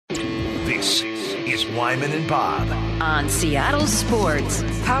is Wyman and Bob. On Seattle Sports,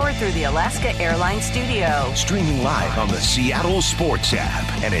 powered through the Alaska Airlines Studio. Streaming live on the Seattle Sports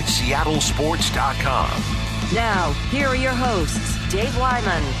app and at seattlesports.com. Now, here are your hosts, Dave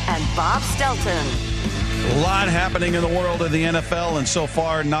Wyman and Bob Stelton. A lot happening in the world of the NFL, and so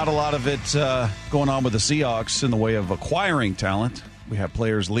far, not a lot of it going on with the Seahawks in the way of acquiring talent. We have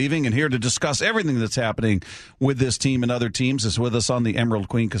players leaving, and here to discuss everything that's happening with this team and other teams is with us on the Emerald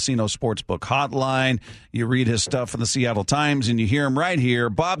Queen Casino Sportsbook Hotline. You read his stuff in the Seattle Times, and you hear him right here.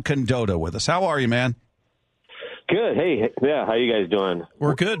 Bob Condotta with us. How are you, man? Good. Hey, yeah, how you guys doing?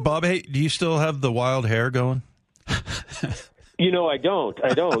 We're good, Bob. Hey, do you still have the wild hair going? You know, I don't.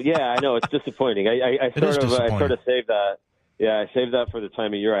 Yeah, I know. It's disappointing. I sort of saved that. Yeah, I saved that for the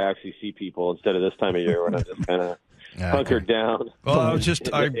time of year I actually see people instead of this time of year when I'm just kind of hunkered down. Well, I was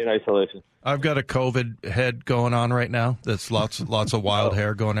in isolation. I've got a COVID head going on right now. That's lots of wild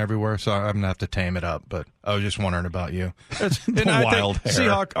hair going everywhere, so I'm going to have to tame it up. But I was just wondering about you. Wild hair.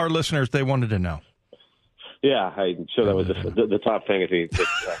 Seahawk, our listeners, they wanted to know. Yeah, I'm sure that was the top thing.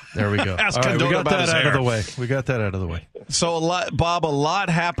 There we go. Ask All right, we Condotta got about that his out hair. of the way. We got that out of the way. So, Bob, a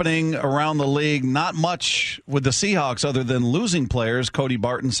lot happening around the league. Not much with the Seahawks other than losing players. Cody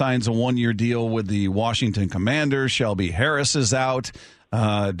Barton signs a one-year deal with the Washington Commanders. Shelby Harris is out.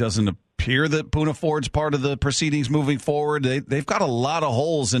 Doesn't appear that Poona Ford's part of the proceedings moving forward. They've got a lot of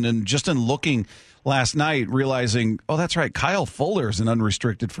holes, and in looking last night, realizing, oh, that's right, Kyle Fuller is an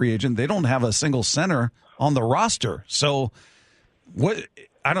unrestricted free agent. They don't have a single center on the roster. So,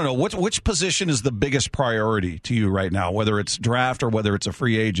 I don't know. Which position is the biggest priority to you right now, whether it's draft or whether it's a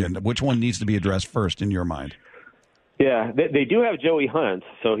free agent? Which one needs to be addressed first in your mind? Yeah, they do have Joey Hunt,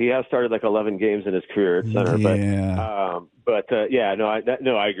 so he has started like 11 games in his career at center. Yeah. I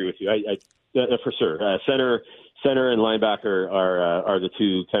agree with you. I for sure. Center and linebacker are the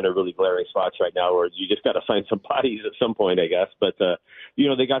two kind of really glaring spots right now where you just got to find some bodies at some point, I guess. But,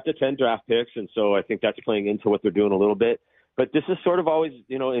 they got the 10 draft picks, and so I think that's playing into what they're doing a little bit. But this is sort of always,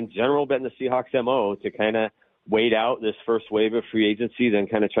 in general, been the Seahawks' MO to kind of wait out this first wave of free agency, then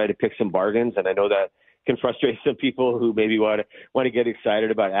kind of try to pick some bargains. And I know that can frustrate some people who maybe want to get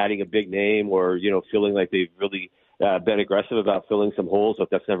excited about adding a big name or, feeling like they've really been aggressive about filling some holes, but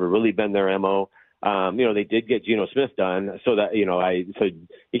that's never really been their MO. They did get Geno Smith done, so that so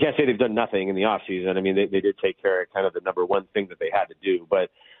you can't say they've done nothing in the offseason. I mean, they did take care of kind of the number one thing that they had to do. But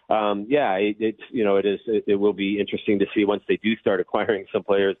it will be interesting to see once they do start acquiring some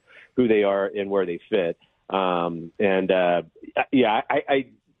players who they are and where they fit. I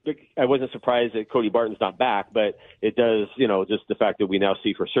wasn't surprised that Cody Barton's not back, but it does, just the fact that we now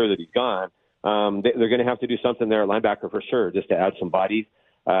see for sure that he's gone. They're going to have to do something there at linebacker for sure, just to add some bodies.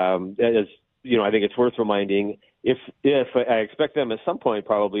 I think it's worth reminding if I expect them at some point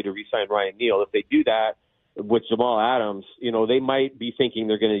probably to re-sign Ryan Neal. If they do that with Jamal Adams, they might be thinking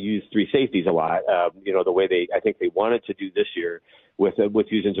they're going to use three safeties a lot. The way I think they wanted to do this year with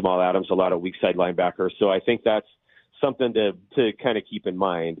using Jamal Adams, a lot of weak side linebackers. So I think that's something to kind of keep in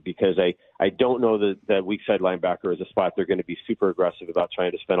mind, because I don't know that weak side linebacker is a spot they're going to be super aggressive about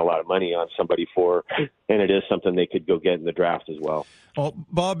trying to spend a lot of money on somebody for, and it is something they could go get in the draft as well. Well,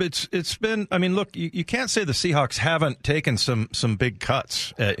 Bob, it's been, I mean, look, you can't say the Seahawks haven't taken some big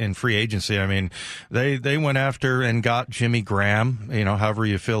cuts in free agency. I mean, they went after and got Jimmy Graham, however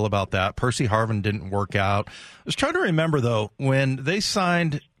you feel about that. Percy Harvin didn't work out. I was trying to remember, though, when they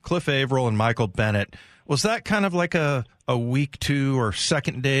signed Cliff Averill and Michael Bennett, was that kind of like a week two or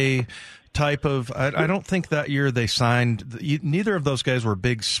second day type of, I don't think that year they signed, neither of those guys were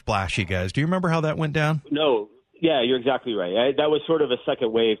big splashy guys. Do you remember how that went down? No. Yeah, you're exactly right. That was sort of a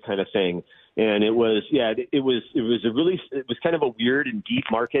second wave kind of thing. And it was kind of a weird and deep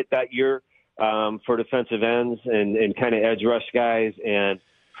market that year for defensive ends and kind of edge rush guys. And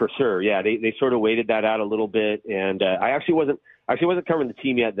for sure, yeah, they sort of waited that out a little bit. And I actually wasn't covering the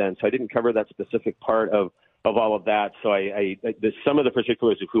team yet then, so I didn't cover that specific part of all of that. So some of the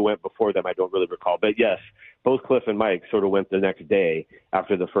particulars of who went before them I don't really recall. But yes, both Cliff and Mike sort of went the next day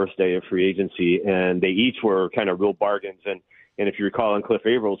after the first day of free agency, and they each were kind of real bargains. And if you recall, in Cliff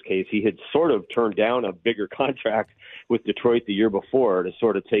Averill's case, he had sort of turned down a bigger contract with Detroit the year before to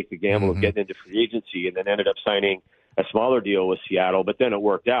sort of take the gamble of getting into free agency, and then ended up signing a smaller deal with Seattle. But then it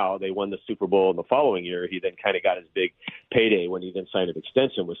worked out. They won the Super Bowl in the following year. He then kind of got his big payday when he then signed an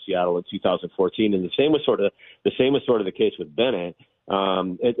extension with Seattle in 2014. And the same was sort of the case with Bennett.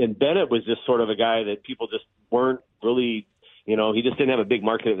 And Bennett was just sort of a guy that people just weren't really, he just didn't have a big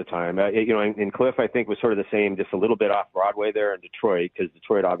market at the time. And Cliff, I think, was sort of the same, just a little bit off Broadway there in Detroit, because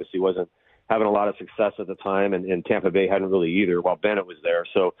Detroit obviously wasn't having a lot of success at the time, and Tampa Bay hadn't really either while Bennett was there.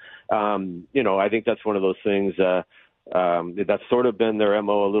 So, I think that's one of those things. That's sort of been their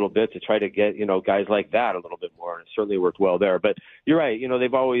MO a little bit, to try to get, guys like that a little bit more. And it certainly worked well there. But you're right.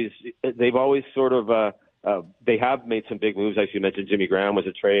 They've always sort of, they have made some big moves. As you mentioned, Jimmy Graham was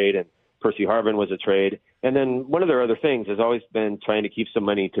a trade, and Percy Harvin was a trade. And then one of their other things has always been trying to keep some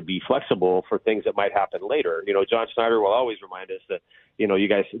money to be flexible for things that might happen later. John Schneider will always remind us that, you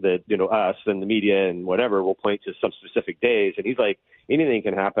guys, that, us and the media and whatever will point to some specific days. And he's like, anything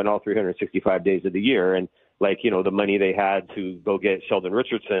can happen all 365 days of the year. And like, the money they had to go get Sheldon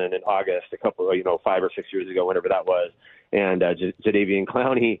Richardson in August, a couple, 5 or 6 years ago, whenever that was. And Jadeveon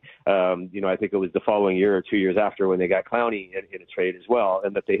Clowney, I think it was the following year or 2 years after, when they got Clowney in a trade as well,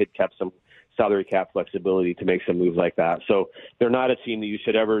 and that they had kept some salary cap flexibility to make some moves like that. So they're not a team that you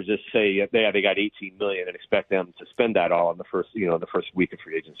should ever just say, they got $18 million and expect them to spend that all in the first week of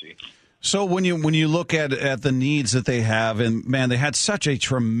free agency. So when you look at the needs that they have, and man, they had such a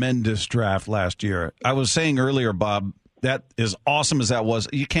tremendous draft last year. I was saying earlier, Bob, that as awesome as that was,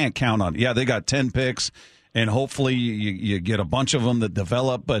 you can't count on it. Yeah, they got 10 picks. And hopefully you get a bunch of them that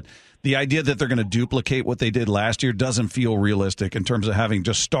develop. But the idea that they're going to duplicate what they did last year doesn't feel realistic in terms of having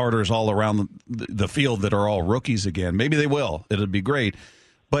just starters all around the field that are all rookies again. Maybe they will. It'll be great.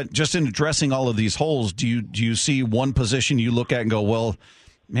 But just in addressing all of these holes, do you see one position you look at and go, well,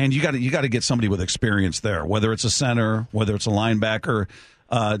 man, you got to get somebody with experience there, whether it's a center, whether it's a linebacker.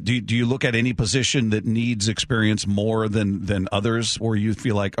 Do you look at any position that needs experience more than others, where you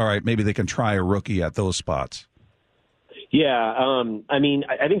feel like, all right, maybe they can try a rookie at those spots? Yeah, I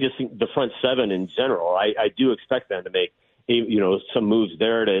think just the front seven in general, I do expect them to make some moves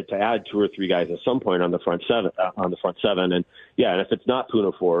there to add 2 or 3 guys at some point on the front seven. And yeah, and if it's not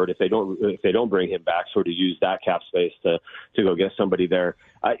Poona Ford, if they don't bring him back, sort of use that cap space to go get somebody there.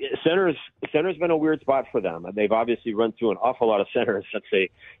 Center's been a weird spot for them. They've obviously run through an awful lot of centers since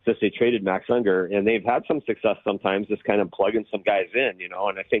they traded Max Unger, and they've had some success sometimes just kind of plugging some guys in,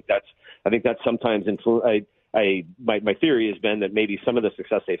 and I think that's sometimes my theory has been that maybe some of the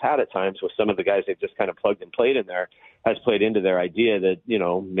success they've had at times with some of the guys they've just kind of plugged and played in there has played into their idea that,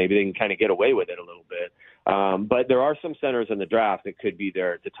 maybe they can kind of get away with it a little bit. But there are some centers in the draft that could be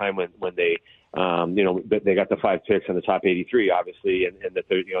there at the time when they, they got the 5 picks in the top 83, obviously, and that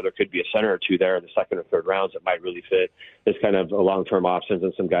there could be a center or 2 there in the second or third rounds that might really fit as kind of long-term options,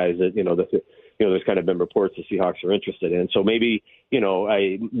 and some guys that, there's kind of been reports the Seahawks are interested in. So maybe,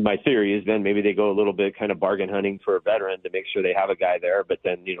 my theory is then maybe they go a little bit kind of bargain hunting for a veteran to make sure they have a guy there, but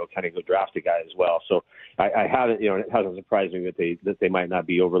then, kind of go draft a guy as well. So I haven't, it hasn't surprised me that they might not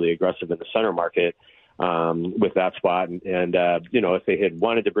be overly aggressive in the center market with that spot. And if they had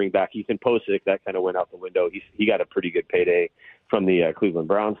wanted to bring back Ethan Posick, that kind of went out the window. He got a pretty good payday from the Cleveland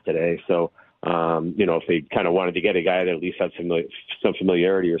Browns today. So, if they kind of wanted to get a guy that at least had some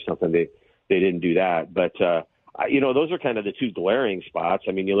familiarity or something, they didn't do that. But, those are kind of the 2 glaring spots.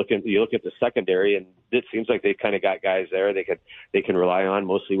 I mean, you look at the secondary, and it seems like they've kind of got guys there they can rely on,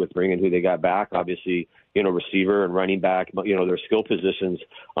 mostly with bringing who they got back. Obviously, receiver and running back, their skill positions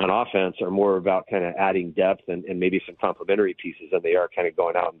on offense are more about kind of adding depth and maybe some complementary pieces than they are kind of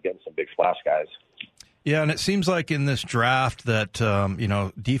going out and getting some big splash guys. Yeah, and it seems like in this draft that,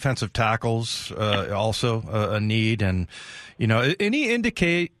 defensive tackles also a need. And, any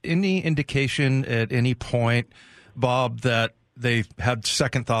indication at any point, Bob, that they've had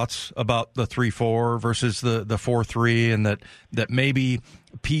second thoughts about the 3-4 versus the 4-3, and that maybe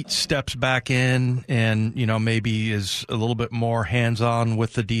Pete steps back in and, maybe is a little bit more hands-on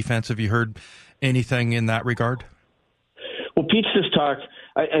with the defense? Have you heard anything in that regard? Well, Pete's just talked.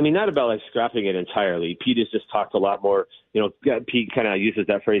 I mean, not about like scrapping it entirely. Pete has just talked a lot more. Pete kind of uses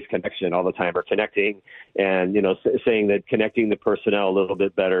that phrase connection all the time, or connecting, and, saying that connecting the personnel a little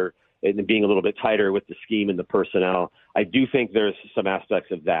bit better and being a little bit tighter with the scheme and the personnel. I do think there's some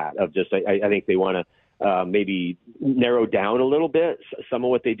aspects of that, of just, I think they want to maybe narrow down a little bit some of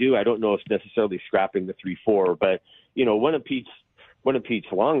what they do. I don't know if necessarily scrapping the 3-4, but, one of Pete's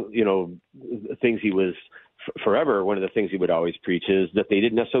long, things he was forever, one of the things he would always preach is that they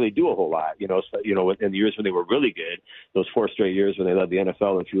didn't necessarily do a whole lot, in the years when they were really good, those 4 straight years when they led the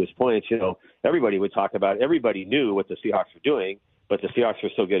NFL in fewest points, everybody would talk about, everybody knew what the Seahawks were doing, but the Seahawks were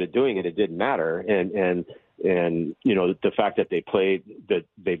so good at doing it, it didn't matter. And the fact that they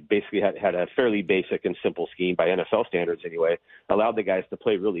basically had a fairly basic and simple scheme by NFL standards anyway, allowed the guys to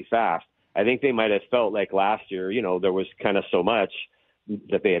play really fast. I think they might have felt like last year, there was kind of so much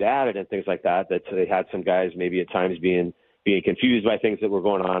that they had added and things like that they had some guys maybe at times being being confused by things that were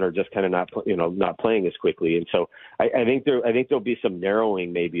going on, or just kind of not playing as quickly. And so I think there'll be some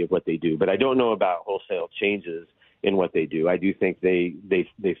narrowing maybe of what they do, but I don't know about wholesale changes in what they do. I do think they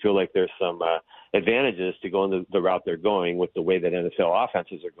feel like there's some advantages to going the route they're going with the way that NFL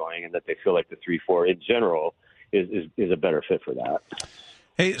offenses are going, and that they feel like the 3-4 in general is a better fit for that.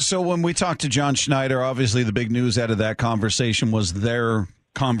 Hey, so when we talked to John Schneider, obviously the big news out of that conversation was their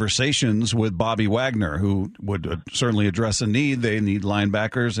conversations with Bobby Wagner, who would certainly address a need. They need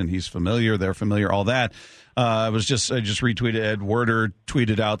linebackers, and he's familiar. They're familiar, all that. I just retweeted, Ed Werder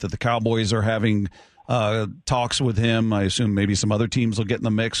tweeted out that the Cowboys are having talks with him. I assume maybe some other teams will get in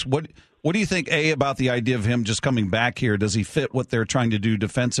the mix. What do you think, A, about the idea of him just coming back here? Does he fit what they're trying to do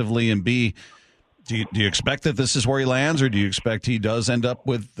defensively? And B, do you expect that this is where he lands, or do you expect he does end up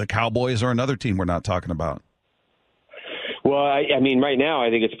with the Cowboys or another team we're not talking about? Well, I mean, right now, I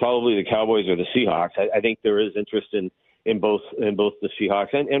think it's probably the Cowboys or the Seahawks. I think there is interest in both the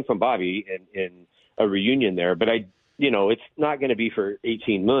Seahawks and from Bobby in a reunion there. But it's not going to be for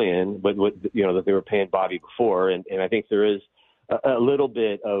 $18 million, but that they were paying Bobby before. And I think there is a little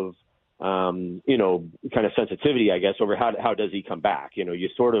bit of kind of sensitivity, I guess, over how does he come back? You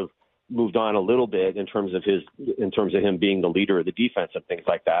sort of moved on a little bit in terms of him being the leader of the defense and things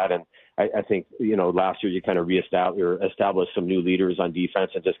like that. And I think, last year you kind of established some new leaders on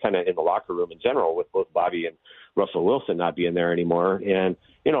defense, and just kind of in the locker room in general, with both Bobby and Russell Wilson not being there anymore. And,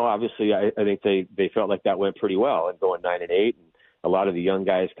 obviously I think they felt like that went pretty well, and going 9-8, and a lot of the young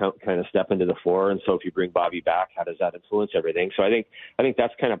guys kind of step into the fore. And so if you bring Bobby back, how does that influence everything? So I think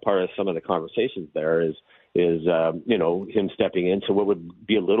that's kind of part of some of the conversations there is him stepping into what would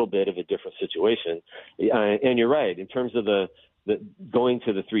be a little bit of a different situation. And you're right, in terms of the going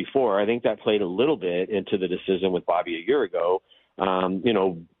to the 3-4, I think that played a little bit into the decision with Bobby a year ago.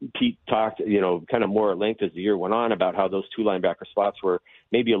 Pete talked, kind of more at length as the year went on about how those two linebacker spots were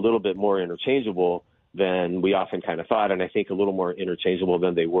maybe a little bit more interchangeable than we often kind of thought, and I think a little more interchangeable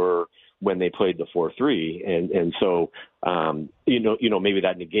than they were when they played the 4-3. And so, maybe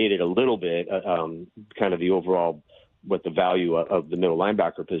that negated a little bit kind of the overall what the value of the middle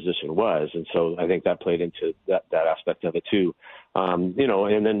linebacker position was. And so I think that played into that aspect of it too. And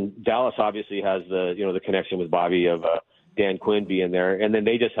then Dallas obviously has the connection with Bobby of Dan Quinn being there. And then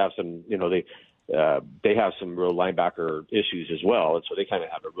they just have some, they have some real linebacker issues as well. And so they kind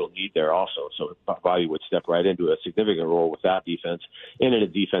of have a real need there also. So Bobby would step right into a significant role with that defense and in a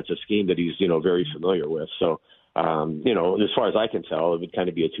defensive scheme that he's, very familiar with. So, as far as I can tell, it would kind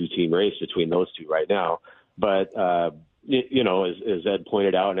of be a two-team race between those two right now. But, as Ed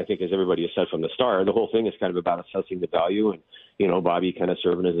pointed out, and I think as everybody has said from the start, the whole thing is kind of about assessing the value. And, Bobby kind of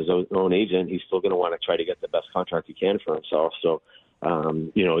serving as his own agent, he's still going to want to try to get the best contract he can for himself. So,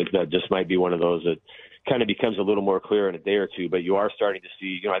 that just might be one of those that kind of becomes a little more clear in a day or two. But you are starting to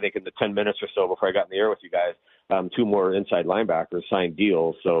see, I think in the 10 minutes or so before I got in the air with you guys, two more inside linebackers signed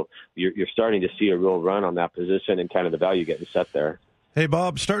deals. So you're starting to see a real run on that position and kind of the value getting set there. Hey,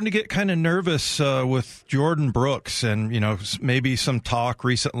 Bob, starting to get kind of nervous with Jordan Brooks, and, maybe some talk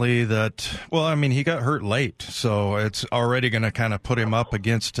recently that, he got hurt late, so it's already going to kind of put him up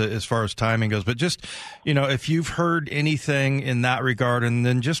against as far as timing goes. But just, if you've heard anything in that regard, and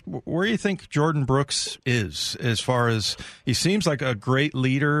then just where you think Jordan Brooks is, as far as he seems like a great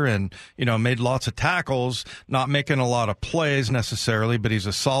leader and, made lots of tackles, not making a lot of plays necessarily, but he's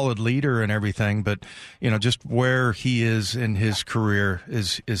a solid leader and everything. But, just where he is in his career.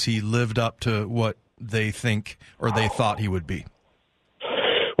 Is he lived up to what they think or they thought he would be?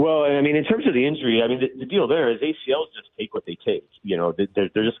 Well, in terms of the injury, the deal there is ACLs just take what they take.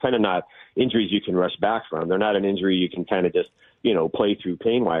 They're just kind of not injuries you can rush back from. They're not an injury you can kind of just, play through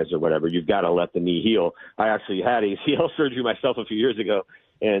pain-wise or whatever. You've got to let the knee heal. I actually had ACL surgery myself a few years ago,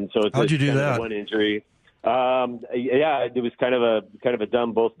 and so it's how'd you do that? One injury. It was kind of a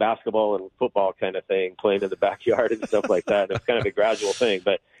dumb both basketball and football kind of thing, playing in the backyard and stuff like that. It was kind of a gradual thing,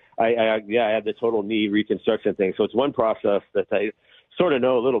 but I had the total knee reconstruction thing. So it's one process that I sort of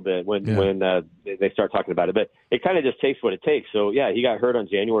know a little bit when they start talking about it, but it kind of just takes what it takes. So he got hurt on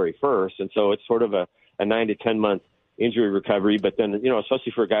January 1st. And so it's sort of a 9 to 10 month injury recovery. But then,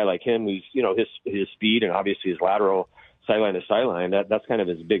 especially for a guy like him, who's, his speed and obviously his lateral sideline to sideline, that's kind of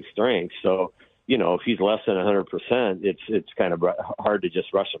his big strength. So, if he's less than 100%, it's kind of hard to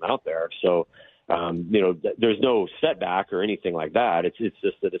just rush him out there. So, there's no setback or anything like that. It's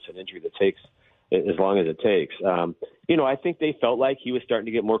just that it's an injury that takes as long as it takes. I think they felt like he was starting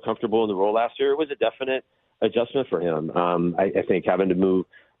to get more comfortable in the role last year. It was a definite adjustment for him. I think having to move,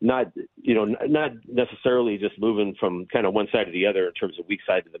 not necessarily just moving from kind of one side to the other in terms of weak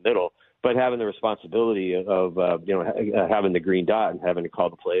side to the middle, but having the responsibility of having the green dot and having to call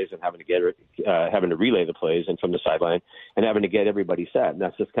the plays and having to relay the plays and from the sideline and having to get everybody set. And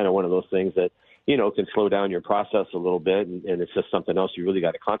that's just kind of one of those things that, can slow down your process a little bit, and it's just something else you really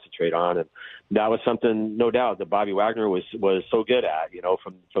got to concentrate on. And that was something, no doubt, that Bobby Wagner was so good at. They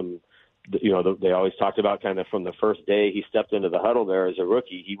always talked about kind of from the first day he stepped into the huddle there as a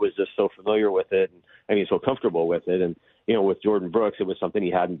rookie, he was just so familiar with it, and so comfortable with it. And with Jordan Brooks, it was something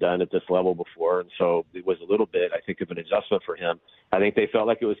he hadn't done at this level before, and so it was a little bit, I think, of an adjustment for him. I think they felt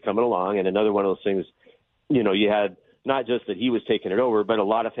like it was coming along, and another one of those things, you had not just that he was taking it over, but a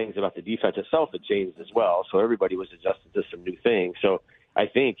lot of things about the defense itself had changed as well. So everybody was adjusted to some new things. So I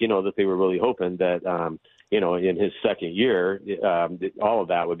think, that they were really hoping that, in his second year, all of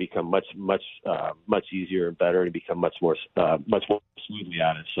that would become much easier and better, and become much more smoothly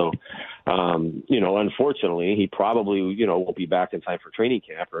at it. So, unfortunately, he probably, won't be back in time for training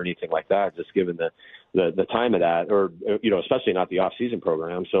camp or anything like that, just given the time of that, or, especially not the off-season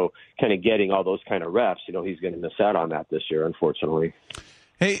program. So kind of getting all those kind of reps, he's going to miss out on that this year, unfortunately.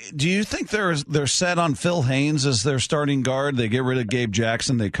 Hey, do you think they're set on Phil Haynes as their starting guard? They get rid of Gabe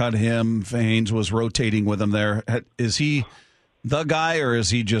Jackson. They cut him. Haynes was rotating with him there. Is he the guy, or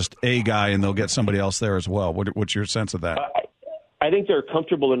is he just a guy and they'll get somebody else there as well? What's your sense of that? I think they're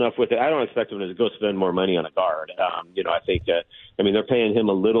comfortable enough with it. I don't expect them to go spend more money on a guard. I think that, they're paying him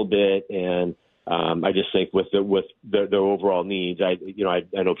a little bit, and I just think with their overall needs, I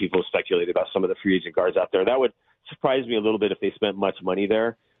know people speculate about some of the free agent guards out there. That would surprise me a little bit if they spent much money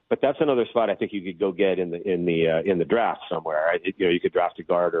there. But that's another spot I think you could go get in the draft somewhere. You could draft a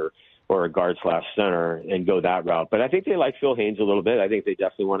guard or a guard / center and go that route. But I think they like Phil Haynes a little bit. I think they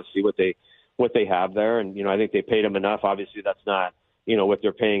definitely want to see what they have there. And I think they paid him enough. Obviously, that's not what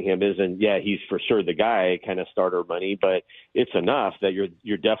they're paying him isn't. Yeah, he's for sure the guy, kind of starter money, but it's enough that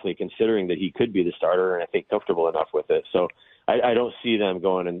you're definitely considering that he could be the starter, and I think comfortable enough with it. So I don't see them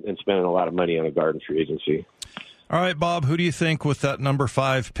going and spending a lot of money on a guard in free agency. All right, Bob, who do you think with that number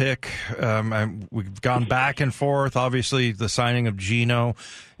 5 pick? We've gone back and forth. Obviously, the signing of Geno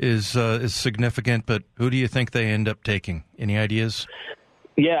is significant, but who do you think they end up taking? Any ideas?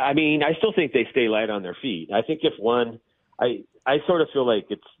 Yeah, I still think they stay light on their feet. I think if one, I sort of feel like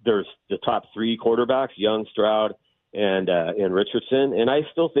there's the top 3 quarterbacks, Young, Stroud, and Richardson, and I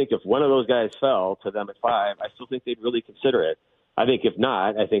still think if one of those guys fell to them at 5, I still think they'd really consider it. I think if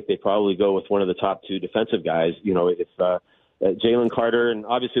not, I think they probably go with one of the top 2 defensive guys. If Jalen Carter, and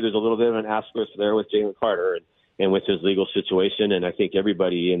obviously there's a little bit of an asterisk there with Jalen Carter and with his legal situation, and I think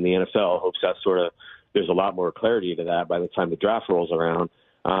everybody in the NFL hopes that there's a lot more clarity to that by the time the draft rolls around.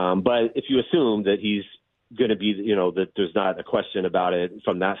 But if you assume that he's going to be, that there's not a question about it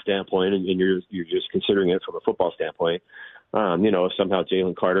from that standpoint, and you're just considering it from a football standpoint, if somehow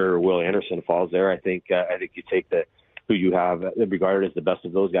Jalen Carter or Will Anderson falls there, I think you take who you have regarded as the best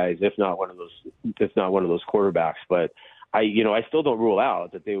of those guys, if not one of those quarterbacks. But I still don't rule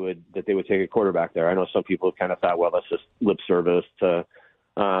out that they would take a quarterback there. I know some people have kind of thought, well, that's just lip service to,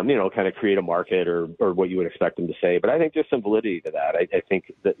 kind of create a market or what you would expect them to say. But I think there's some validity to that. I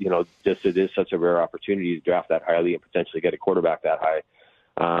think that, just it is such a rare opportunity to draft that highly and potentially get a quarterback that high.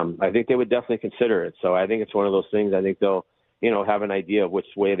 I think they would definitely consider it. So I think it's one of those things. I think they'll, have an idea of which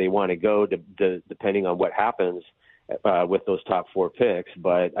way they want to go depending on what happens with those top 4 picks.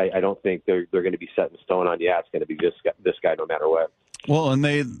 But I don't think they're going to be set in stone on, it's going to be this guy no matter what. Well, and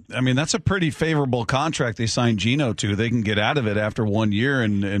that's a pretty favorable contract they signed Geno to. They can get out of it after 1 year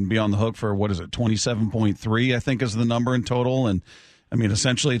and be on the hook for, 27.3, I think is the number in total. And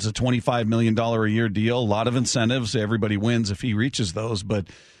essentially it's a $25 million a year deal, a lot of incentives. Everybody wins if he reaches those. But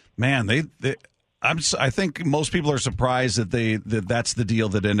man, I think most people are surprised that that's the deal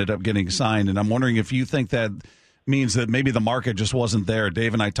that ended up getting signed. And I'm wondering if you think that means that maybe the market just wasn't there.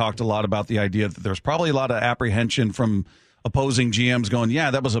 Dave and I talked a lot about the idea that there's probably a lot of apprehension from opposing GMs going, yeah,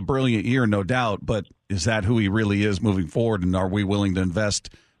 that was a brilliant year, no doubt, but is that who he really is moving forward, and are we willing to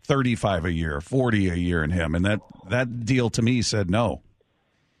invest $35 a year, $40 a year in him? And that deal to me said no.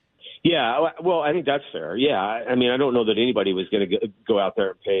 Yeah, well, I think that's fair. Yeah, I don't know that anybody was going to go out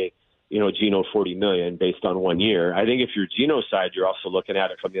there and pay, Geno $40 million based on 1 year. I think if you're Geno's side, you're also looking at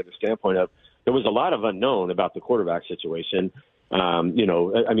it from the other standpoint of there was a lot of unknown about the quarterback situation.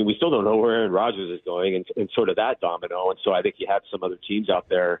 We still don't know where Aaron Rodgers is going and sort of that domino. And so I think you had some other teams out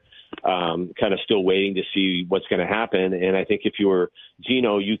there kind of still waiting to see what's going to happen. And I think if you were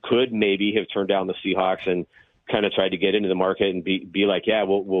Geno, you could maybe have turned down the Seahawks and kind of tried to get into the market and be like, yeah,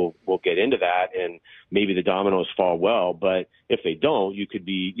 we'll get into that. And maybe the dominoes fall well, but if they don't, you could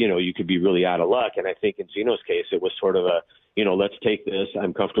be really out of luck. And I think in Geno's case, it was sort of let's take this.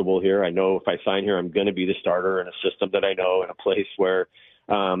 I'm comfortable here. I know if I sign here, I'm going to be the starter in a system that I know, in a place where,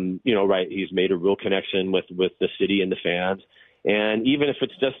 he's made a real connection with the city and the fans. And even if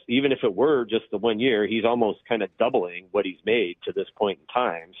it were just the 1 year, he's almost kind of doubling what he's made to this point in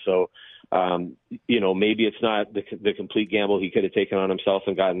time. So, maybe it's not the complete gamble he could have taken on himself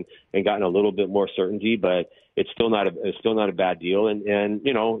and gotten a little bit more certainty, but it's still not a bad deal. And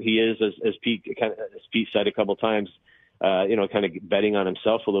he is, as Pete said a couple times, kind of betting on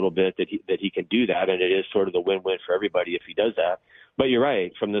himself a little bit that he can do that, and it is sort of the win-win for everybody if he does that. But you're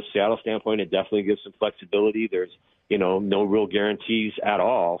right, from the Seattle standpoint, it definitely gives some flexibility. There's no real guarantees at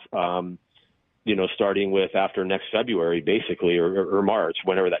all. Starting with after next February, basically, or March,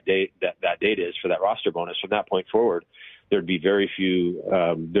 whenever that date is for that roster bonus. From that point forward, there'd be very few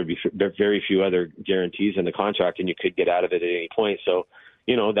other guarantees in the contract, and you could get out of it at any point. So,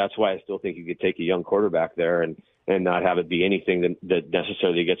 that's why I still think you could take a young quarterback there and not have it be anything that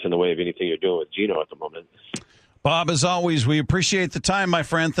necessarily gets in the way of anything you're doing with Geno at the moment. Bob, as always, we appreciate the time, my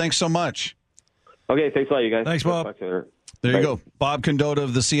friend. Thanks so much. Okay, thanks a lot, you guys. Thanks, Bob. There you go. Bob Condotta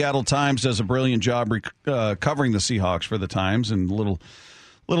of the Seattle Times does a brilliant job covering the Seahawks for the Times, and a little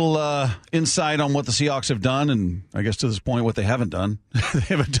insight on what the Seahawks have done, and I guess to this point what they haven't done. They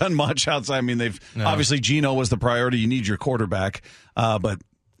haven't done much outside. I mean, obviously Geno was the priority. You need your quarterback, but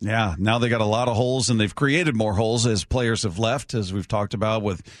yeah, now they got a lot of holes, and they've created more holes as players have left, as we've talked about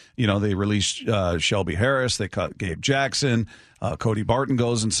with, they released Shelby Harris, they cut Gabe Jackson, Cody Barton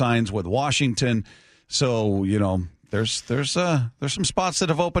goes and signs with Washington. So, there's some spots that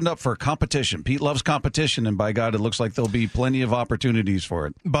have opened up for competition. Pete loves competition, and by God, it looks like there'll be plenty of opportunities for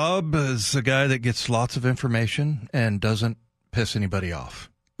it. Bob is a guy that gets lots of information and doesn't piss anybody off.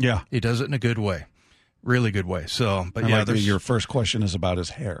 Yeah. He does it in a good way. Really good way. So, but your first question is about his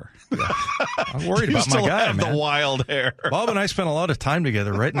hair. Yeah. I'm worried you about my still guy, have man. The wild hair. Bob and I spent a lot of time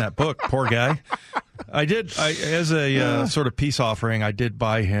together writing that book. Poor guy. As a sort of peace offering, I did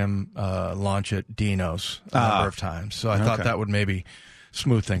buy him lunch at Dino's a number of times. So I thought that would maybe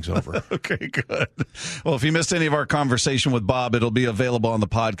smooth things over. Okay, good. Well, if you missed any of our conversation with Bob, it'll be available on the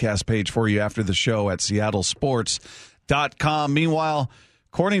podcast page for you after the show at seattlesports.com. Meanwhile,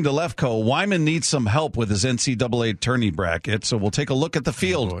 according to Lefko, Wyman needs some help with his NCAA tourney bracket, so we'll take a look at the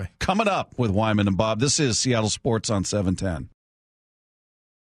field coming up with Wyman and Bob. This is Seattle Sports on 710.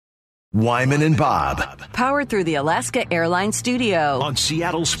 Wyman and Bob. Powered through the Alaska Airlines Studio. On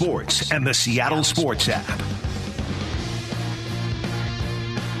Seattle Sports and the Seattle Sports app.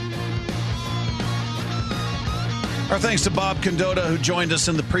 Our thanks to Bob Condotta, who joined us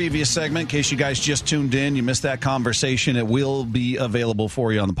in the previous segment. In case you guys just tuned in, you missed that conversation. It will be available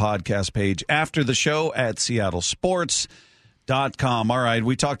for you on the podcast page after the show at seattlesports.com. All right,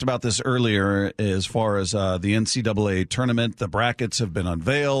 we talked about this earlier as far as the NCAA tournament. The brackets have been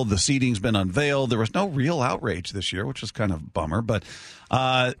unveiled. The seeding's been unveiled. There was no real outrage this year, which was kind of a bummer. But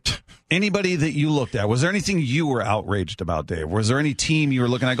anybody that you looked at, was there anything you were outraged about, Dave? Was there any team you were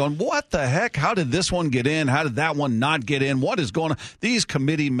looking at going, what the heck? How did this one get in? How did that one not get in? What is going on? These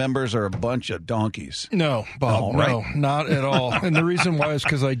committee members are a bunch of donkeys. No, Bob, no, not at all. And the reason why is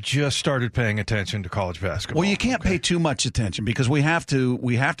because I just started paying attention to college basketball. Well, you can't pay too much attention because we have to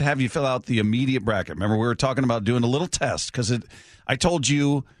have you fill out the immediate bracket. Remember, we were talking about doing a little test because I told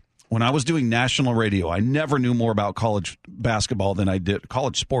you when I was doing national radio, I never knew more about college basketball than I did,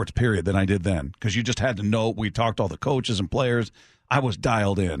 college sports, period, than I did then. Because you just had to know. We talked to all the coaches and players. I was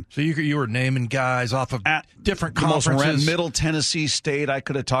dialed in. So you were naming guys off of different conferences. Middle Tennessee State, I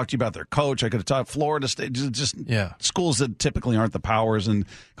could have talked to you about their coach. I could have talked Florida State, just schools that typically aren't the powers in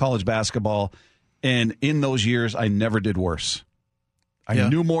college basketball. And in those years, I never did worse. I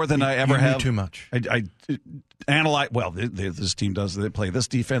knew more than I ever have. Too much. I analyze. Well, this team does. They play this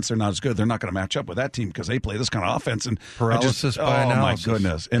defense. They're not as good. They're not going to match up with that team because they play this kind of offense. And paralysis by analysis. My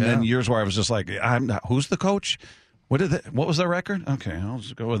goodness! And then years where I was just like, who's the coach? What was their record? Okay, I'll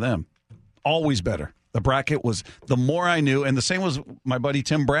just go with them. Always better. The bracket was the more I knew, and the same was my buddy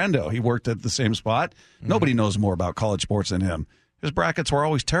Tim Brando. He worked at the same spot. Mm-hmm. Nobody knows more about college sports than him. His brackets were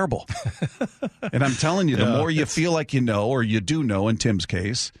always terrible. And I'm telling you, the more you feel like you know, or you do know in Tim's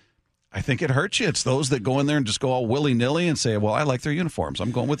case, I think it hurts you. It's those that go in there and just go all willy-nilly and say, well, I like their uniforms.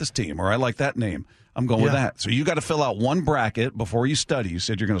 I'm going with this team. Or I like that name. I'm going with that. So you got to fill out one bracket before you study. You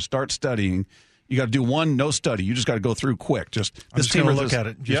said you're going to start studying. You got to do one, no study. You just got to go through quick. Just this team. Look at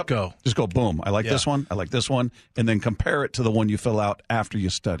it. Just go. Just go. Boom. I like this one. I like this one, and then compare it to the one you fill out after you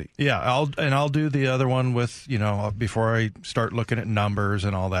study. Yeah, I'll do the other one with before I start looking at numbers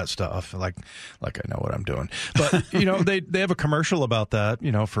and all that stuff. Like I know what I'm doing. But they have a commercial about that.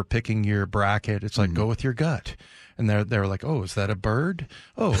 For picking your bracket. It's like go with your gut. And they're like, oh, is that a bird?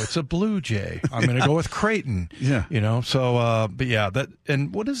 Oh, it's a blue jay. I'm going to go with Creighton. Yeah. So, but yeah,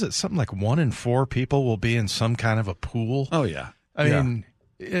 and what is it? Something like 1 in 4 people will be in some kind of a pool. Oh, yeah. I mean,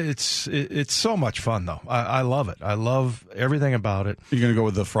 it's so much fun, though. I love it. I love everything about it. You're going to go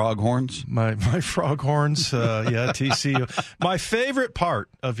with the Froghorns? My Froghorns, TCU. My favorite part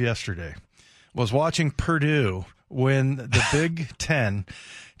of yesterday was watching Purdue win the Big Ten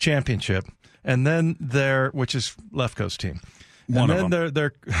championship, and then which is Lefko's team. And then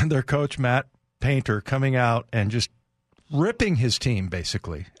their coach, Matt Painter, coming out and just ripping his team,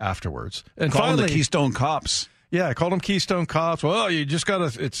 basically, afterwards. And Calling finally, the Keystone Cops. Yeah, I called them Keystone Cops. Well, you just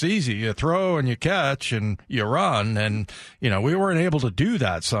got to, it's easy. You throw and you catch and you run. And, we weren't able to do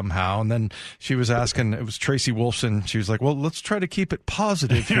that somehow. And then she was asking, it was Tracy Wolfson. She was like, well, let's try to keep it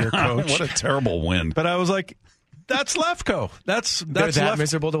positive here, Coach. What a terrible win. But I was like, that's Lefko. They're that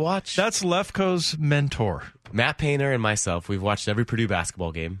miserable to watch. That's Lefko's mentor. Matt Painter and myself, we've watched every Purdue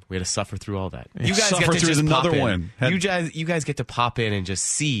basketball game. We had to suffer through all that. You guys Suffer get to through just another pop in. one. You guys get to pop in and just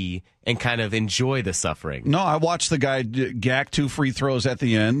see and kind of enjoy the suffering. No, I watched the guy gack 2 free throws at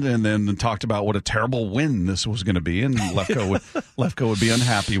the end and then talked about what a terrible win this was going to be, and Lefko would be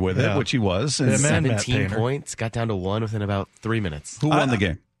unhappy with it, which he was. And 17 points, got down to 1 within about 3 minutes. Who won the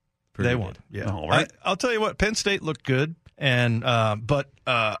game? Purdue They won. did. Yeah. All right. I'll tell you what, Penn State looked good. And but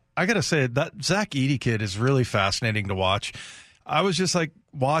I got to say that Zach Edey kid is really fascinating to watch. I was just like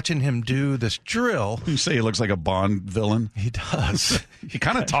watching him do this drill. You say he looks like a Bond villain? He does. He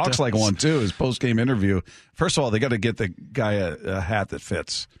kind of talks like one, too, his post-game interview. First of all, they got to get the guy a hat that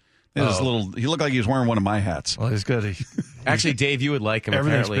fits. He looked like he was wearing one of my hats. Well, he's good. Actually, Dave, you would like him.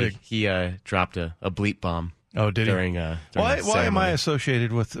 Everything's Apparently, big. he dropped a bleep bomb. Oh, did he? During why the am I ceremony.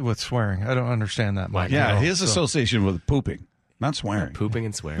 associated with swearing? I don't understand that, Mike. Yeah, his association with pooping, not swearing. Pooping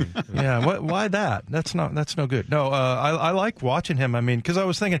and swearing. Yeah, why that? That's no good. No, I like watching him. I mean, because I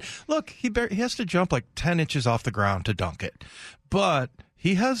was thinking, look, he has to jump like 10 inches off the ground to dunk it, but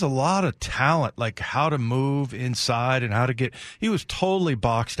he has a lot of talent, like how to move inside and how to get. He was totally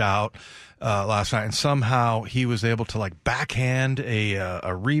boxed out last night, and somehow he was able to like backhand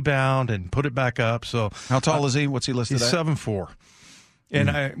a rebound and put it back up. So How tall is he? What's he listed he's at? 7'4",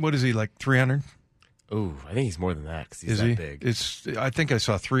 and what is he, like 300? Ooh, I think he's more than that because he's Is that he? big. I think I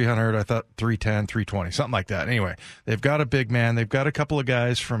saw 300. I thought 310, 320, something like that. Anyway, they've got a big man. They've got a couple of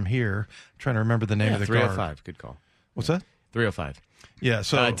guys from here. I'm trying to remember the name of the 305. guard. Good call. What's that? 305. Yeah,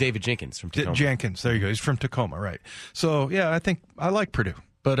 so David Jenkins from Tacoma. Jenkins. There you go. He's from Tacoma, right? So yeah, I think I like Purdue,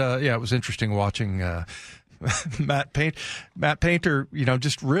 but yeah, it was interesting watching Matt Painter,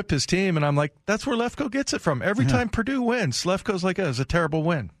 just rip his team, and I'm like, that's where Lefko gets it from. Every time Purdue wins, Lefko's like, it's a terrible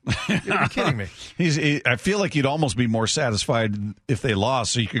win. You're kidding me. I feel like you'd almost be more satisfied if they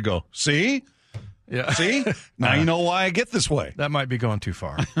lost, so you could go, see? Yeah. See? Now you know why I get this way. That might be going too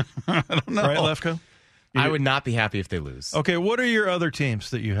far. I don't know. Right, Lefko? I would not be happy if they lose. Okay, what are your other teams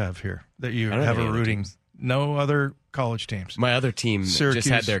that you have here that you I don't have have a any other rooting? teams. No other college teams. My other team Syracuse.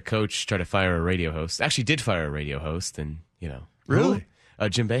 just had their coach try to fire a radio host. Actually, did fire a radio host, and Really?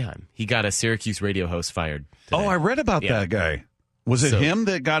 Jim Boeheim. He got a Syracuse radio host fired. Today. Oh, I read about that guy. Was it him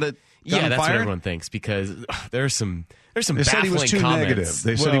that got him that's fired? what everyone thinks because there's some They said he baffling was too comments. negative.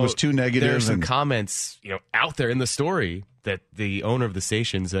 They said he was too negative. There's some and- comments out there in the story that the owner of the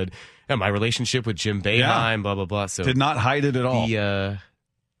station said, my relationship with Jim Boeheim, blah blah blah. So did not hide it at all.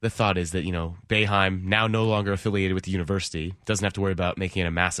 The thought is that Boeheim, now no longer affiliated with the university, doesn't have to worry about making it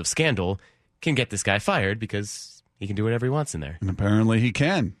a massive scandal, can get this guy fired because he can do whatever he wants in there. And apparently he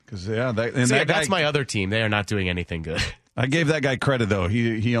can. That's my other team. They are not doing anything good. I gave that guy credit though.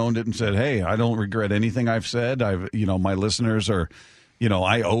 He owned it and said, "Hey, I don't regret anything I've said. My listeners are,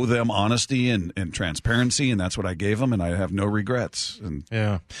 I owe them honesty and transparency, and that's what I gave them, and I have no regrets." And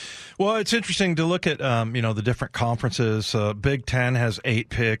yeah, well, it's interesting to look at the different conferences. Big Ten has 8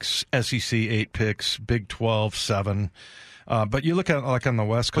 picks, SEC 8 picks, Big 12 7. But you look at like on the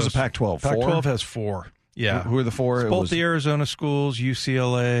West Coast, was it Pac-12? Pac-12 has 4. Yeah, who are the 4? It's both the Arizona schools,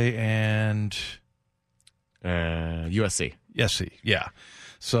 UCLA, and USC. SC. Yeah.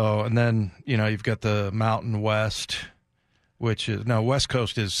 So and then you've got the Mountain West. Which is West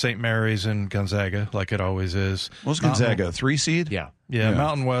Coast is St. Mary's and Gonzaga, like it always is. What was Gonzaga? A 3 seed? Yeah.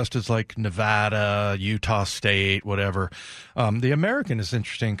 Mountain West is like Nevada, Utah State, whatever. The American is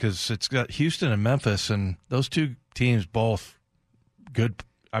interesting because it's got Houston and Memphis, and those two teams both good.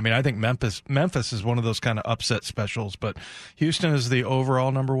 I mean, I think Memphis is one of those kind of upset specials, but Houston is the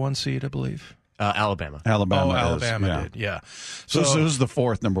overall number 1 seed, I believe. Alabama. Alabama Alabama did, yeah. So who's the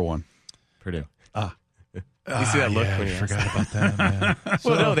 4th number 1? Purdue. You see that look yeah, when I he forgot about that, man.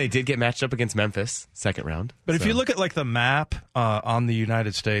 Well, no, they did get matched up against Memphis, second round. But if So- you look at like the map on the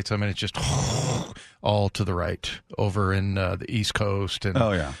United States, I mean, it's just all to the right over in the East Coast, and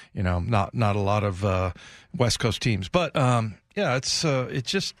not a lot of West Coast teams. But yeah, it's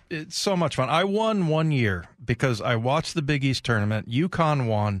so much fun. I won one year because I watched the Big East tournament. UConn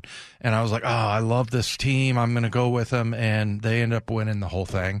won, and I was like, oh, I love this team. I'm going to go with them, and they ended up winning the whole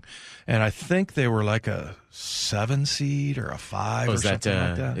thing. And I think they were like a 7 seed or a 5 or something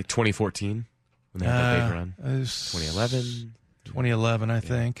like that. Like 2014 when they had that big run? It was 2011? 2011, I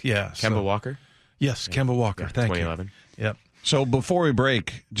think. Yeah. Kemba Walker? Yes, Kemba Walker. Thank 2011. you. Yep. So before we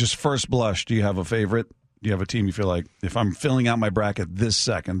break, just first blush, do you have a favorite? Do you have a team you feel like, if I'm filling out my bracket this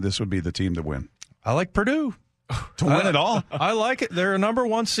second, this would be the team to win? I like Purdue. To win it all? I like it. They're a number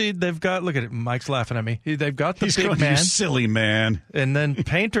 1 seed. They've got, look at it, Mike's laughing at me. They've got the He's big going, man. you silly man. And then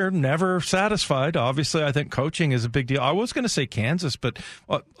Painter never satisfied. Obviously, I think coaching is a big deal. I was going to say Kansas, but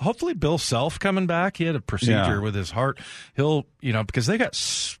hopefully Bill Self coming back. He had a procedure with his heart. He'll, because they got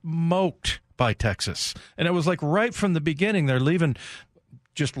smoked by Texas. And it was like right from the beginning, they're leaving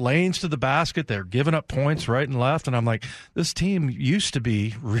just lanes to the basket. They're giving up points right and left. And I'm like, this team used to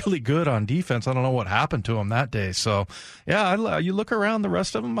be really good on defense. I don't know what happened to them that day. So, yeah, you look around the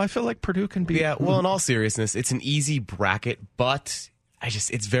rest of them, I feel like Purdue can be. Yeah, well, in all seriousness, it's an easy bracket, but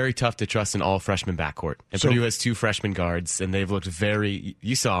it's very tough to trust an all-freshman backcourt. And Purdue has 2 freshman guards, and they've looked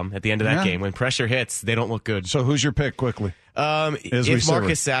you saw them at the end of that game. When pressure hits, they don't look good. So who's your pick quickly? If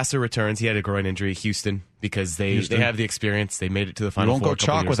Marcus Sasser returns, he had a groin injury, Houston, because they have the experience. They made it to the Final Four. You won't go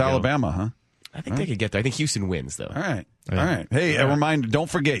chalk with Alabama, huh? I think they could get there. I think Houston wins, though. All right. All right. Hey, a reminder, don't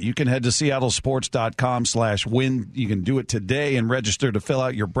forget, you can head to seattlesports.com/win. You can do it today and register to fill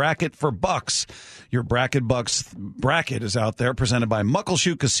out your bracket for Bucks. Your Bracket Bucks bracket is out there, presented by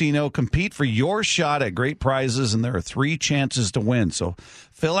Muckleshoot Casino. Compete for your shot at great prizes, and there are 3 chances to win. So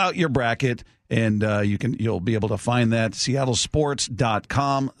fill out your bracket, and you'll be able to find that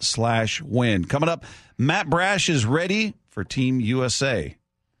seattlesports.com/win. Coming up, Matt Brash is ready for Team USA.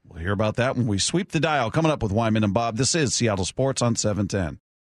 We'll hear about that when we sweep the dial. Coming up with Wyman and Bob. This is Seattle Sports on 710.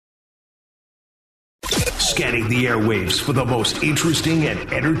 Scanning the airwaves for the most interesting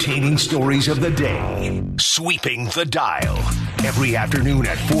and entertaining stories of the day. Sweeping the dial. Every afternoon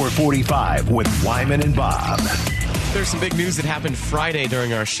at 4:45 with Wyman and Bob. There's some big news that happened Friday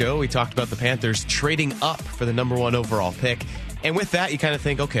during our show. We talked about the Panthers trading up for the number 1 overall pick. And with that, you kind of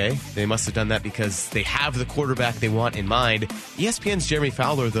think, okay, they must have done that because they have the quarterback they want in mind. ESPN's Jeremy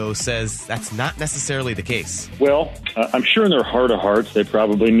Fowler, though, says that's not necessarily the case. Well, I'm sure in their heart of hearts they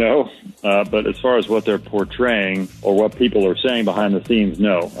probably know. But as far as what they're portraying or what people are saying behind the scenes,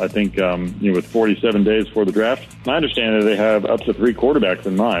 no. I think with 47 days before the draft, my understanding is they have up to 3 quarterbacks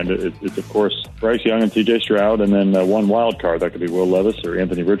in mind. It's of course, Bryce Young and C.J. Stroud, and then 1 wild card. That could be Will Levis or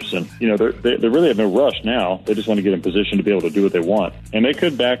Anthony Richardson. They really have no rush now. They just want to get in position to be able to do what they want. And they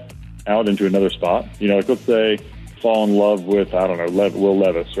could back out into another spot. Like let's say fall in love with, Will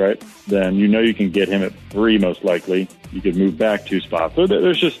Levis, right? Then you can get him at 3 most likely. You could move back 2 spots. So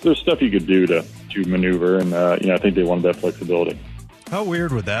there's stuff you could do to maneuver, and I think they wanted that flexibility. How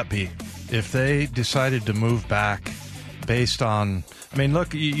weird would that be if they decided to move back based on,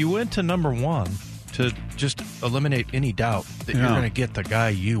 look, you went to number 1 to just eliminate any doubt that you're going to get the guy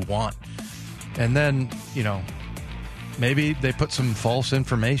you want. And then, maybe they put some false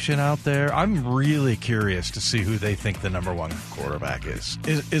information out there. I'm really curious to see who they think the number 1 quarterback is.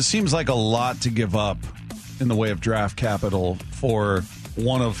 It seems like a lot to give up in the way of draft capital for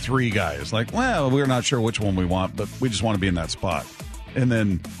one of 3 guys. Like, well, we're not sure which one we want, but we just want to be in that spot. And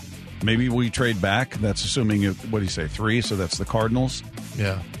then maybe we trade back. That's assuming, what do you say, 3? So that's the Cardinals.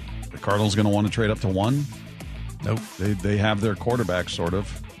 Yeah. The Cardinals going to want to trade up to 1? Nope. They have their quarterback, sort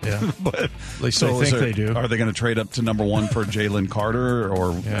of. Yeah, but at least I think they do. Are they going to trade up to number 1 for Jalen Carter?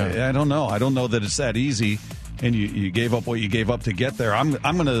 Or I don't know. I don't know that it's that easy. And you gave up what you gave up to get there. I'm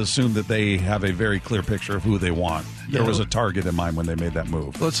going to assume that they have a very clear picture of who they want. There was a target in mind when they made that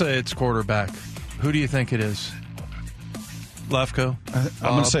move. Let's say it's quarterback. Who do you think it is? Lefko?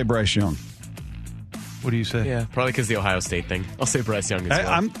 I'm going to say Bryce Young. What do you say? Yeah, probably because the Ohio State thing. I'll say Bryce Young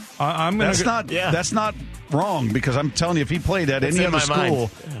as well. That's not wrong, because I'm telling you, if he played at any other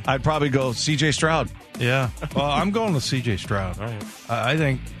school, I'd probably go C.J. Stroud. Yeah, well, I'm going with C.J. Stroud. All right. I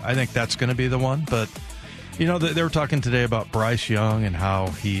think that's going to be the one. But they were talking today about Bryce Young and how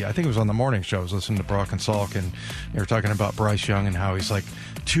I think it was on the morning show. I was listening to Brock and Salk, and they were talking about Bryce Young and how he's like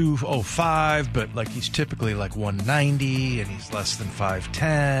 205, but like he's typically like 190, and he's less than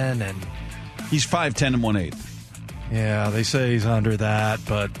 5'10", and he's 5'10" and 1/8. Yeah, they say he's under that,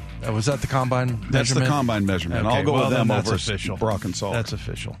 but Was that the combine measurement? That's the combine measurement. Okay, I'll go with them that's over official. Brock and Salk. That's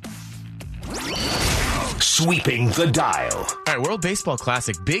official. Sweeping the dial. All right, World Baseball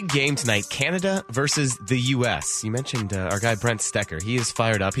Classic. Big game tonight. Canada versus the U.S. You mentioned our guy Brent Stecker. He is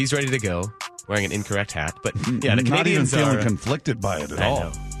fired up. He's ready to go. Wearing an incorrect hat. But yeah, the Canadians not even feeling conflicted by it at all.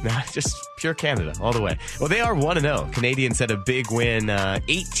 Know. No, just pure Canada all the way. Well, they are 1-0. Canadians had a big win,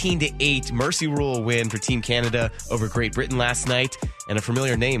 18-8 Mercy Rule win for Team Canada over Great Britain last night, and a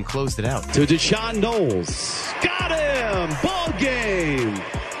familiar name closed it out. To Deshaun Knowles. Got him! Ball game!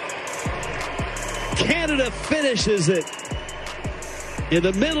 Canada finishes it in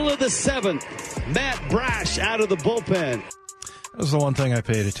the middle of the 7th. Matt Brash out of the bullpen. That was the one thing I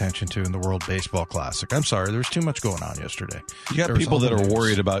paid attention to in the World Baseball Classic. I'm sorry, there was too much going on yesterday. You got people that are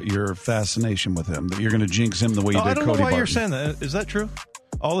worried about your fascination with him, that you're going to jinx him the way you did I don't Cody know why Barton. you're saying that. Is that true?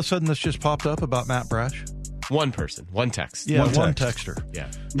 All of a sudden, this just popped up about Matt Brash? One person, one text. Yeah, One texter.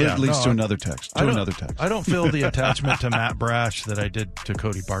 Yeah. It leads to another text. I don't feel the attachment to Matt Brash that I did to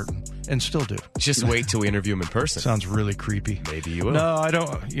Cody Barton, and still do. Just wait till we interview him in person. Sounds really creepy. Maybe you will. No, I don't.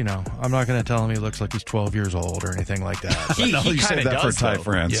 I'm not going to tell him he looks like he's 12 years old or anything like that. He you say that for Thai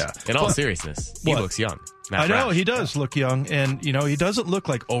friends. Yeah. In all seriousness, he looks young. Matt I know Brash. he does look young, and he doesn't look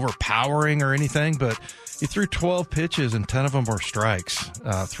like overpowering or anything, but he threw 12 pitches and 10 of them were strikes,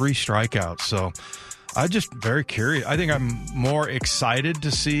 3 strikeouts. So I'm just very curious. I think I'm more excited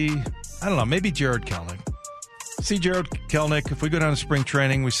to see, I don't know, maybe Jared Kelenic. See Jared Kelenic, if we go down to spring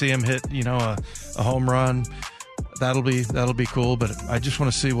training, we see him hit, a home run. That'll be cool, but I just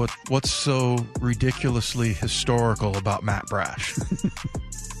want to see what's so ridiculously historical about Matt Brash.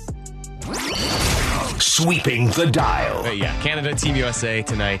 Sweeping the dial. Yeah, Canada, Team USA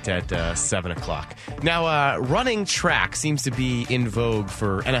tonight at 7 o'clock. Now, running track seems to be in vogue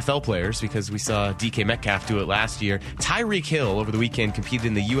for NFL players because we saw DK Metcalf do it last year. Tyreek Hill over the weekend competed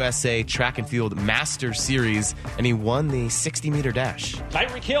in the USA Track and Field Masters Series, and he won the 60-meter dash.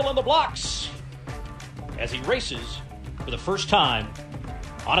 Tyreek Hill on the blocks as he races for the first time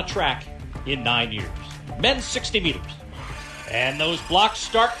on a track in 9 years. Men's 60 meters. And those block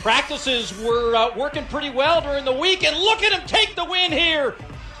start practices were working pretty well during the week. And look at him take the win here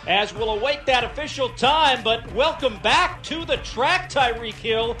as we'll await that official time. But welcome back to the track, Tyreek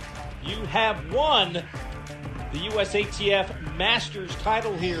Hill. You have won the USATF Masters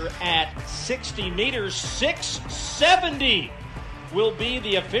title here at 60 meters. 6:70 will be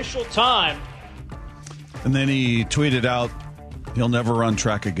the official time. And then he tweeted out he'll never run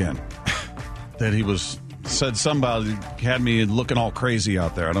track again. That he said somebody had me looking all crazy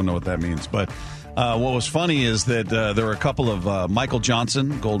out there. I don't know what that means. But what was funny is that there were a couple of Michael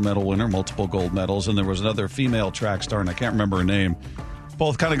Johnson, gold medal winner, multiple gold medals, and there was another female track star, and I can't remember her name.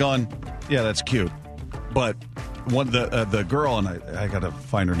 Both kind of going, yeah, that's cute. But the girl, and I got to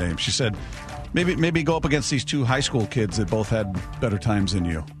find her name, she said, maybe go up against these 2 high school kids that both had better times than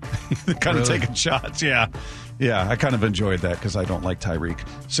you. Kind of taking shots, yeah. Yeah, I kind of enjoyed that because I don't like Tyreek.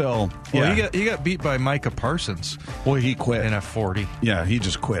 So, yeah. Well, he got beat by Micah Parsons. Well, he quit. In a 40. Yeah, he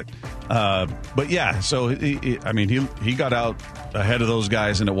just quit. But yeah, so he got out ahead of those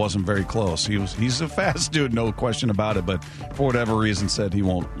guys, and it wasn't very close. He's a fast dude, no question about it. But for whatever reason, said he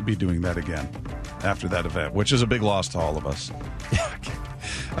won't be doing that again after that event, which is a big loss to all of us.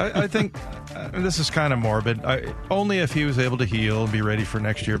 I think this is kind of morbid. Only if he was able to heal and be ready for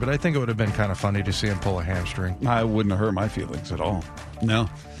next year. But I think it would have been kind of funny to see him pull a hamstring. I wouldn't have hurt my feelings at all. No,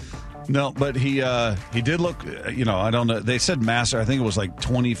 but he did look, I don't know. They said master. I think it was like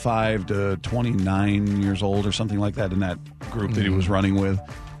 25 to 29 years old or something like that in that group that he was running with.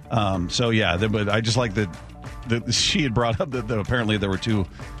 But I just like that she had brought up that apparently there were 2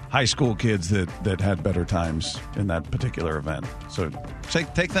 high school kids that had better times in that particular event. So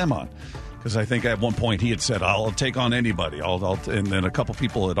take them on. Because I think at one point he had said, I'll take on anybody. And then a couple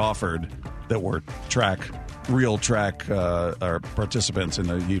people had offered that were real track participants,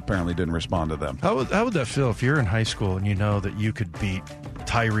 and he apparently didn't respond to them. How would that feel if you're in high school and you know that you could beat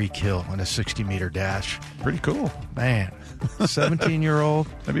Tyreek Hill in a 60-meter dash? Pretty cool. Man, 17-year-old.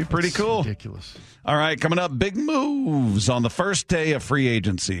 That'd be pretty cool. Ridiculous. All right, coming up, big moves on the first day of free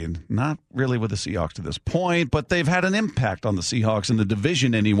agency. And not really with the Seahawks to this point, but they've had an impact on the Seahawks in the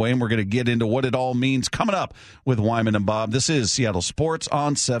division anyway, and we're going to get into what it all means coming up with Wyman and Bob. This is Seattle Sports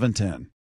on 710.